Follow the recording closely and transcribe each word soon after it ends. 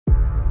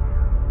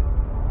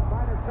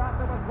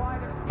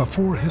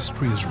Before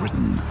history is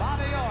written,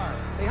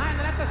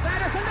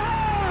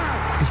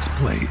 it's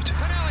played.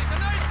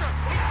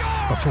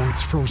 Before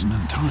it's frozen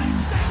in time,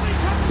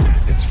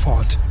 it's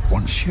fought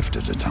one shift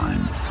at a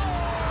time.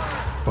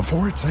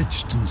 Before it's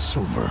etched in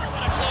silver,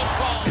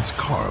 it's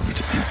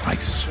carved in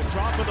ice.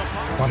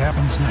 What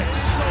happens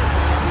next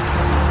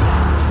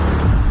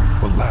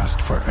will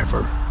last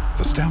forever.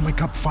 The Stanley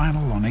Cup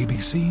Final on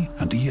ABC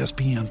and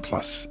ESPN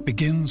Plus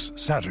begins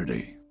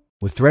Saturday.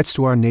 With threats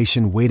to our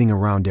nation waiting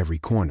around every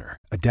corner,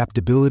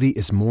 adaptability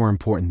is more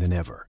important than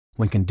ever.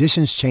 When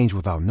conditions change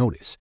without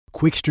notice,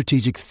 quick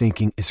strategic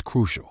thinking is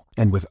crucial.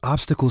 And with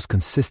obstacles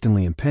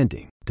consistently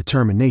impending,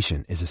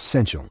 determination is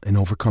essential in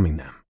overcoming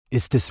them.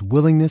 It's this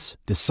willingness,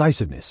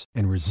 decisiveness,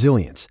 and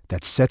resilience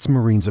that sets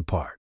Marines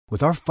apart.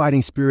 With our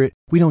fighting spirit,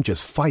 we don't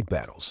just fight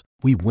battles,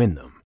 we win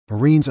them.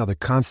 Marines are the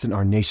constant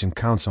our nation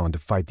counts on to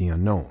fight the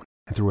unknown.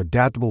 And through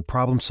adaptable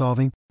problem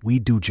solving, we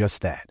do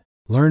just that.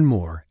 Learn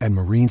more at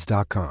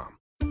marines.com.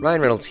 Ryan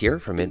Reynolds here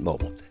from Mint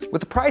Mobile.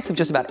 With the price of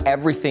just about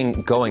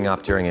everything going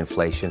up during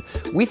inflation,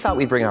 we thought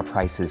we'd bring our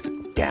prices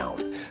down.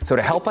 So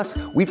to help us,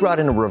 we brought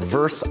in a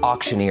reverse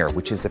auctioneer,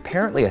 which is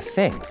apparently a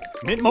thing.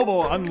 Mint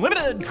Mobile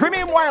Unlimited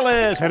Premium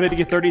Wireless. How to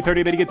get 30,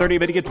 30, bit to get 30,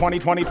 bit to get 20,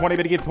 20, 20,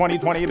 bit to get 20,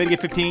 20, bit to get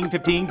 15,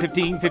 15,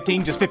 15,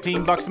 15, just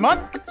 $15 a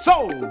month?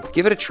 Sold!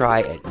 Give it a try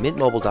at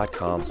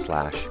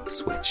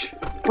mintmobile.com/switch.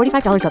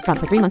 $45 up front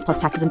for 3 months plus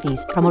taxes and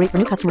fees. Promo rate for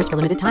new customers for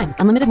limited time.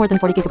 Unlimited more than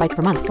 40 gigabytes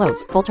per month.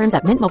 Slows full terms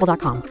at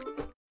mintmobile.com.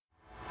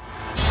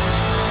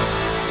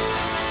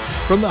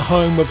 From the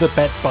home of the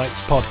Bet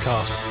Bites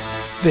podcast,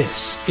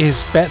 this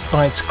is Bet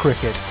Bites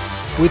Cricket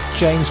with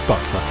James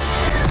Butler.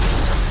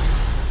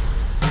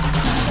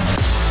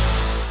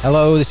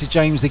 Hello, this is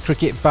James the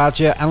Cricket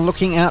Badger, and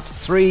looking at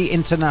 3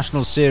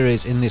 international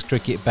series in this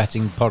cricket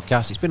betting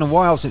podcast. It's been a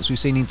while since we've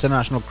seen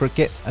international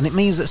cricket, and it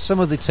means that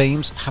some of the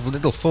teams have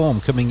little form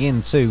coming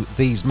into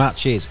these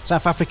matches.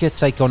 South Africa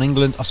take on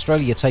England,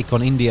 Australia take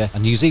on India,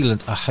 and New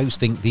Zealand are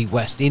hosting the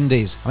West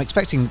Indies. I'm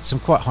expecting some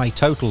quite high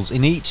totals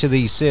in each of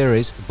these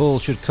series. The ball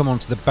should come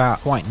onto the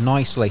bat quite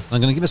nicely.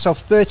 I'm going to give myself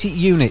 30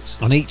 units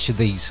on each of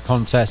these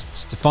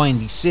contests to find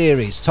the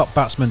series, top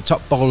batsmen,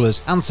 top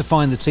bowlers, and to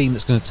find the team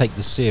that's going to take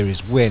the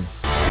series win.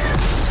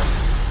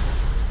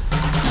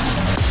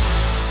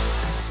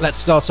 Let's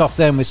start off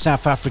then with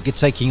South Africa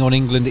taking on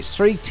England. It's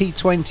 3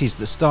 T20s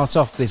that start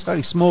off this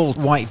very small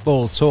white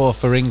ball tour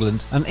for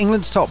England. And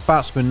England's top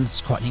batsman is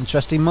quite an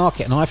interesting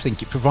market, and I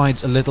think it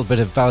provides a little bit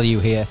of value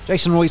here.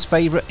 Jason Roy's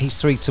favourite,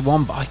 he's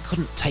 3-1, but I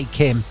couldn't take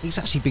him. He's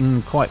actually been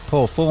in quite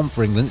poor form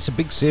for England. It's a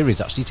big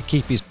series actually to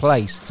keep his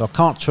place, so I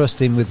can't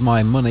trust him with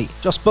my money.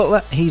 Jos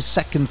Buttler, he's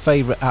second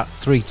favourite at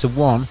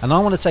 3-1, and I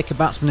want to take a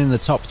batsman in the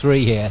top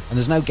 3 here, and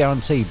there's no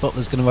guarantee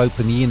Buttler's going to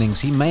open the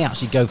innings. He may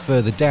actually go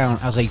further down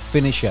as a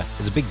finisher.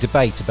 There's a big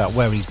debate about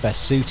where he's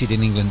best suited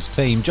in England's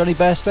team. Johnny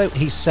Bairstow,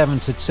 he's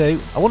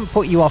 7-2. I wouldn't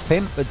put you off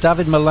him, but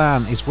David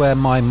Malan is where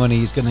my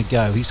money is going to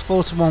go. He's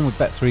 4-1 with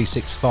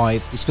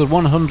Bet365. He scored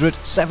 100,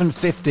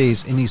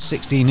 750s in his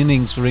 16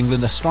 innings for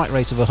England. A strike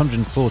rate of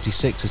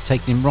 146 has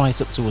taken him right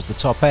up towards the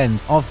top end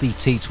of the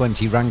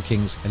T20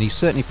 rankings, and he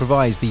certainly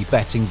provides the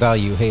betting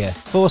value here.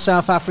 For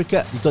South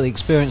Africa, you've got the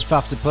experienced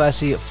Faf du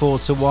Plessis at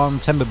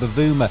 4-1. Temba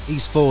Bavuma,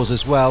 he's 4s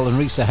as well, and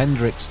Risa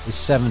Hendricks is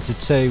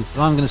 7-2.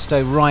 But I'm going to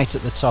stay right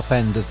at the top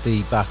end of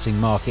the batting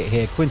market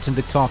here. Quinton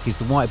de Kock is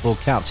the white ball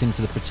captain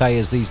for the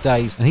Proteas these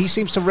days, and he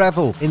seems to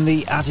revel in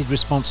the added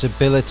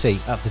responsibility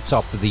at the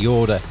top of the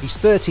order. He's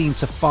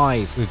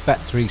 13-5 with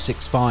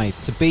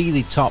Bet365 to be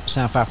the top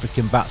South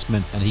African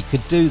batsman, and he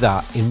could do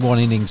that in one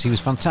innings. He was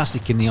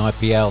fantastic in the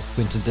IPL.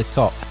 Quinton de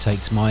Kock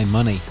takes my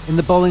money. In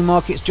the bowling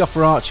markets,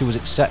 Jofra Archer was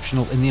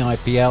exceptional in the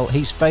IPL.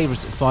 He's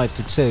favourite at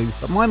 5-2,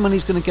 but my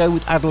money's going to go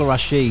with Adil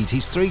Rashid.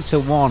 He's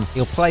 3-1.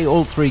 He'll play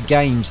all 3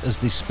 games as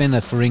the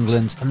spinner for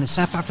England, and the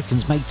South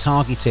Africans may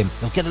target him.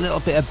 He'll get a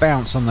little bit of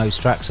bounce on those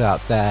tracks out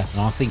there,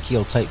 and I think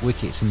he'll take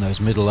wickets in those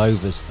middle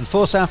overs. And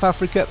for South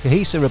Africa,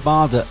 Kahisa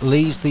Rabada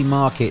leads the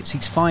markets.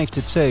 He's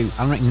 5-2.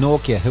 Anrich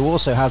Nortje, who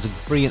also has a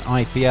brilliant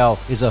IPL,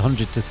 is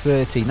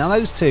 100-30. Now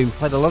those two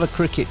played a lot of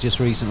cricket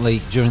just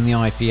recently during the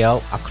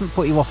IPL. I couldn't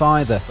put you off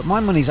either, but my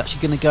money's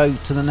actually going to go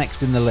to the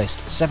next in the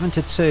list.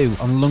 7-2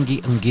 on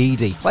Lungi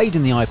Ngidi. Played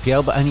in the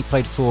IPL but only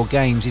played 4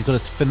 games. He's got a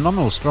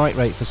phenomenal strike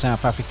rate for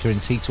South Africa in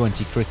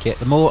T20 cricket.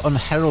 The more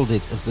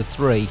unheralded of the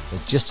 3,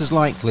 but just as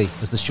likely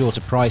as the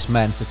shorter price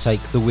men to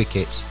take the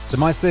wickets. So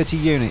my 30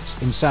 units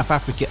in South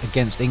Africa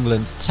against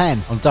England,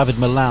 10 on David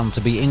Malan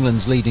to be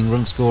England's leading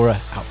run scorer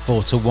at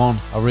 4-1.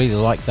 I really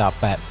like that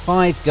bet.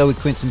 5 go with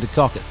Quinton de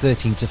Kock at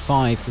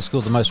 13-5 to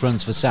score the most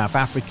runs for South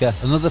Africa.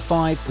 Another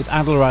 5 with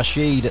Adil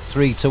Rashid at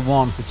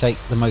 3-1 to take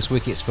the most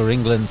wickets for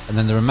England. And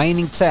then the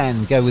remaining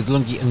 10 go with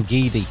Lungi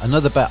Ngidi,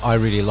 another bet I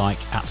really like,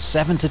 at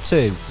 7-2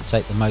 to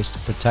take the most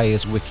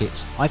Proteas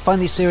wickets. I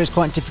find this series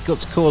quite difficult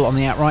to call on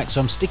the outright,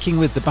 so I'm sticking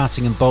with the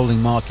batting and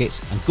bowling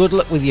markets, and good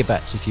luck with your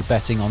bets if you're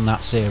betting on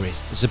that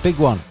series. It's a big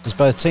one as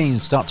both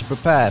teams start to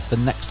prepare for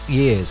next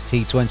year's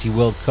T20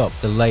 World Cup,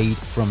 delayed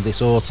from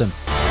this autumn.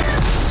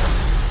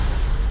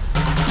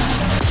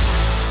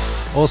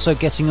 Also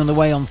getting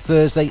underway on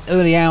Thursday,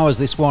 early hours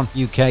this one,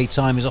 UK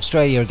time, is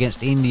Australia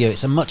against India.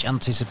 It's a much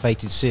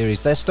anticipated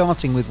series. They're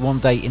starting with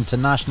one-day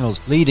internationals,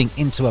 leading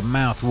into a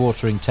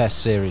mouth-watering test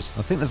series.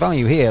 I think the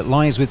value here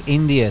lies with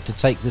India to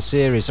take the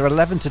series. They're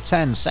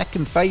 11-10,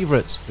 second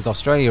favourites, with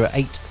Australia at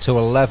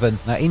 8-11.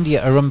 Now,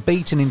 India are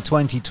unbeaten in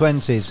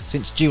 2020s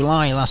since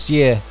July last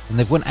year, and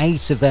they've won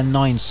 8 of their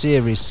 9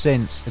 series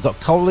since. They've got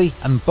Kohli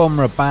and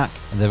Bumrah back,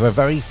 and there are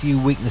very few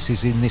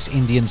weaknesses in this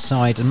Indian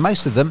side, and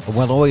most of them are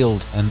well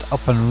oiled and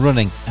up and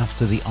running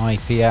after the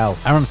IPL.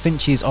 Aaron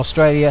Finch's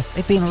Australia,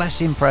 they've been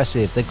less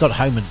impressive. They've got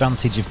home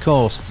advantage, of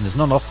course, and there's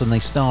not often they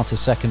start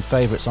as second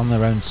favourites on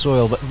their own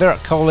soil, but Virat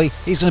Kohli,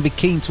 he's going to be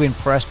keen to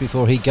impress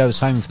before he goes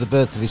home for the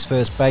birth of his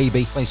first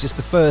baby. Plays just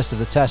the first of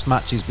the test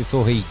matches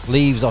before he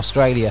leaves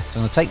Australia. So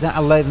I'm going to take that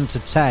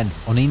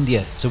 11-10 on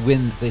India to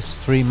win this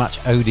 3-match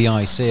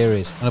ODI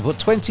series. And I put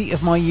 20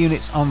 of my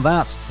units on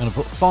that. I'm going to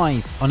put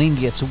 5 on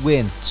India to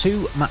win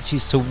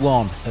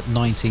 2-1 at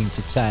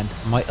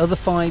 19-10. And my other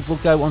 5 will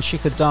go on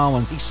Shikhar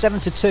Dhawan. He's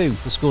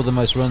 7-2 to score the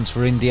most runs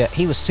for India.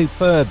 He was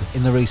superb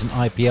in the recent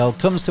IPL.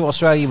 Comes to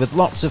Australia with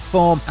lots of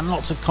form and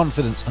lots of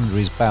confidence under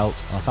his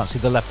belt. And I fancy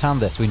the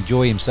left-hander to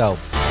enjoy himself.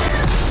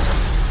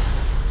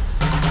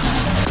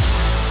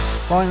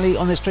 Finally,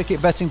 on this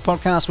cricket betting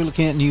podcast, we're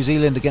looking at New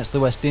Zealand against the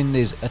West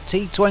Indies. A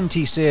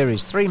T20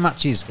 series, 3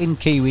 matches in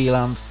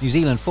Kiwiland. New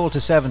Zealand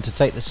 4-7 to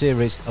take the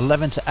series,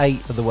 11-8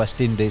 for the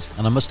West Indies.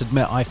 And I must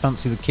admit, I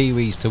fancy the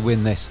Kiwis to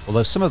win this,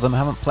 although some of them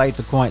haven't played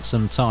for quite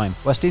some time.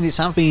 West Indies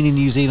have been in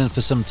New Zealand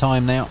for some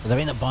time now. They're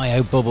in a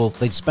bio bubble.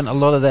 They'd spent a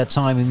lot of their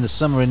time in the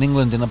summer in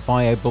England in a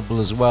bio bubble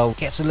as well.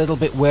 Gets a little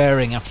bit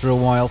wearing after a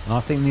while, and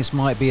I think this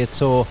might be a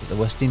tour that the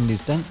West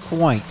Indies don't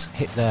quite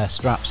hit their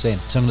straps in.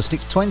 So I'm going to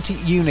stick 20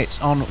 units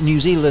on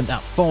New Zealand at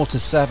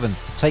 4-7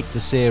 to take the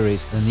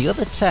series, and the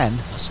other 10,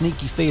 a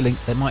sneaky feeling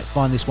they might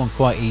find this one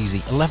quite easy.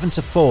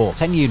 11-4,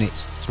 10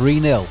 units,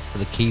 3-0 for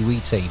the Kiwi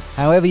team.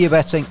 However you're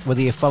betting, whether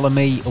you follow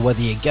me or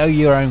whether you go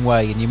your own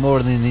way, and you're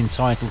more than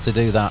entitled to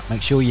do that,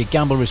 make sure you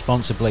gamble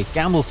responsibly,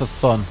 gamble for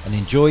fun, and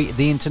enjoy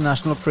the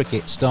international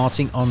cricket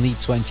starting on the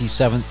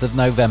 27th of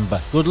November.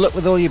 Good luck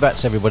with all your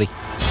bets, everybody.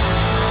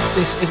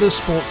 This is a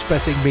sports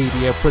betting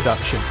media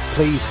production.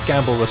 Please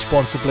gamble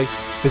responsibly.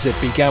 Visit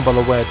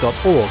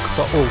begambleaware.org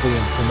for all the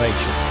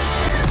information.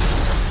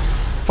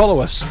 Follow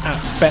us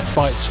at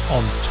BetBites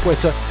on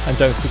Twitter, and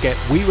don't forget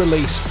we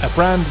release a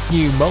brand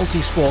new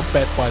multi-sport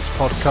BetBites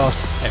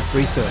podcast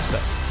every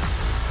Thursday.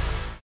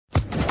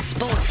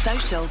 Sports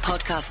Social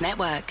Podcast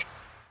Network.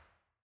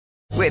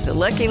 With the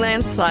Lucky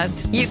Land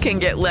Slots, you can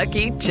get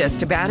lucky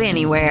just about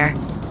anywhere.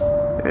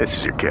 This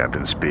is your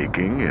captain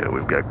speaking.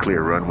 We've got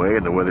clear runway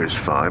and the weather's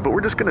fine, but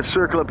we're just going to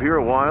circle up here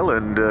a while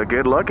and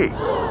get lucky.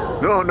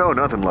 No,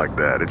 nothing like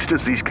that. It's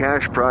just these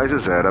cash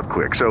prizes add up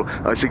quick. So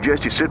I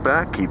suggest you sit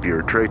back, keep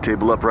your tray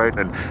table upright,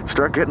 and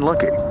start getting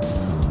lucky.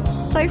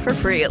 Play for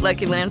free at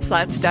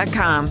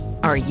LuckyLandSlots.com.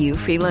 Are you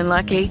feeling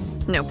lucky?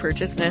 No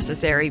purchase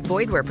necessary.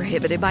 Void where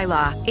prohibited by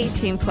law.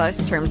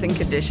 18+ terms and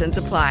conditions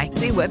apply.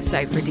 See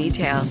website for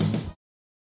details.